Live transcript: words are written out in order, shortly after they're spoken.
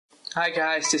Hi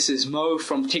guys, this is Mo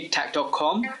from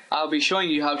TicTac.com. I'll be showing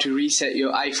you how to reset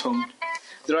your iPhone.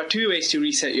 There are two ways to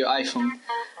reset your iPhone.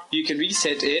 You can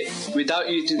reset it without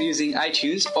using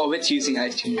iTunes or with using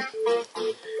iTunes.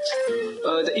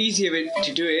 The easier way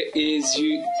to do it is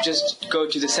you just go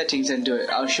to the settings and do it.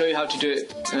 I'll show you how to do it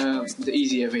the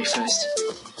easier way first.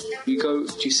 You go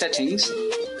to settings,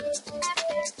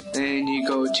 then you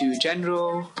go to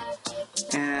general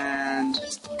and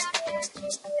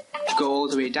go all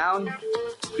the way down,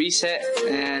 reset,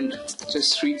 and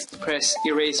just press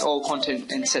erase all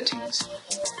content and settings.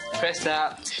 Press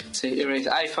that, say erase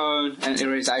iPhone, and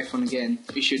erase iPhone again.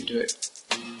 You should do it.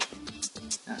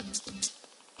 Yeah.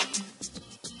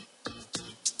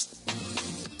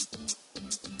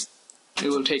 It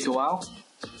will take a while.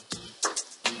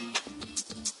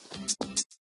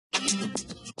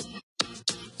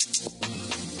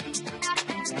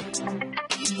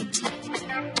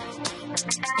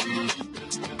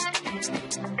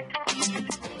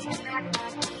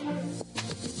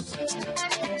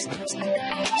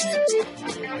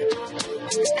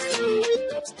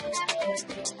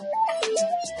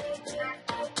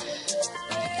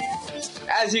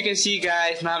 As you can see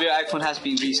guys, now your iPhone has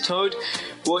been restored.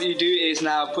 What you do is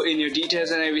now put in your details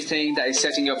and everything that is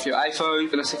setting up your iPhone. I'm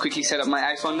going to quickly set up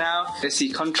my iPhone now. Let's see,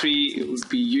 country, it would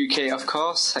be UK of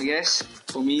course, I guess.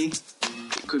 For me,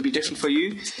 it could be different for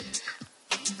you.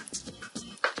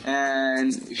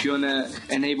 And if you want to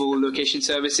enable location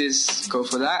services, go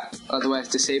for that. Otherwise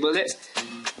disable it.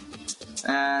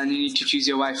 And you need to choose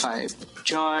your Wi-Fi.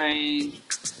 Join,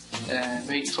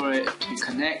 wait for it to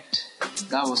connect.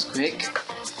 That was quick.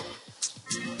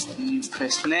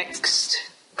 Press next,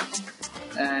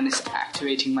 and it's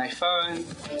activating my phone.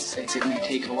 It says it may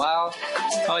take a while.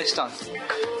 Oh, it's done.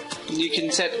 You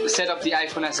can set up the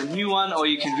iPhone as a new one, or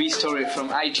you can restore it from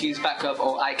iTunes backup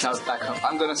or iCloud backup.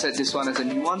 I'm gonna set this one as a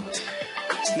new one.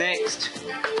 Next,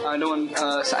 I don't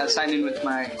I'll sign in with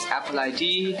my Apple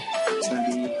ID. It's gonna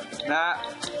be that.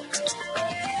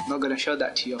 I'm not gonna show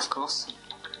that to you, of course.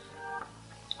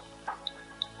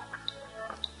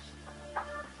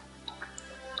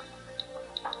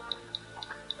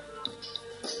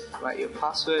 Write your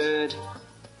password,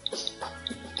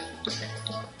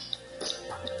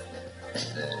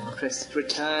 then press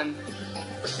return.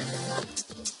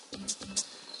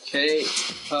 Okay,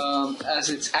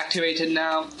 as it's activated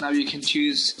now you can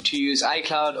choose to use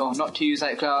iCloud or not to use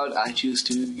iCloud. I choose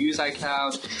to use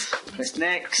iCloud. Press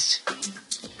next.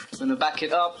 I'm going to back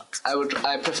it up.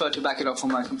 I prefer to back it up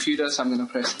on my computer, so I'm going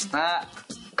to press that.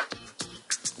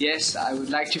 Yes, I would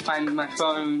like to find my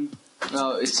phone.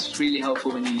 No, it's really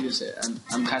helpful when you use it, and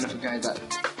I'm kind of a guy that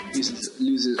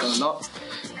loses a lot.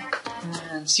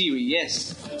 And Siri,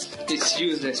 yes, it's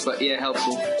useless, but yeah,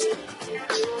 helpful.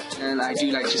 And I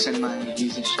do like to send my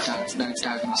usage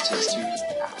diagnostics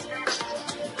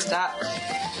to that.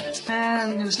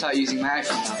 And I'm gonna start using my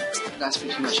iPhone now. That's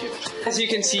pretty much it. As you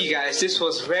can see guys, this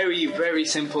was very, very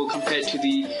simple compared to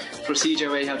the procedure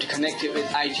where you have to connect it with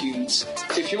iTunes.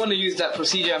 If you want to use that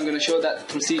procedure, I'm going to show that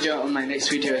procedure on my next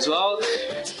video as well.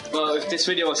 Well, if this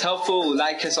video was helpful,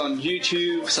 like us on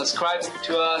YouTube, subscribe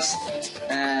to us,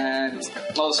 and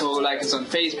also like us on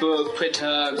Facebook,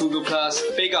 Twitter, Google+.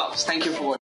 Big ups. Thank you for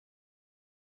watching.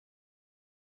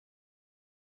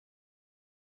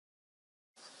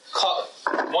 Cut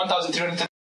 1,300.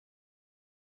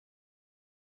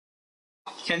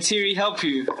 Can Siri help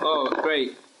you? Oh,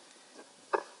 great.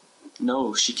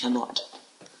 No, she cannot.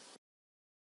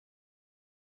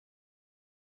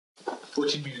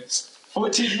 14 minutes.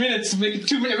 14 minutes to make a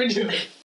 2-minute video.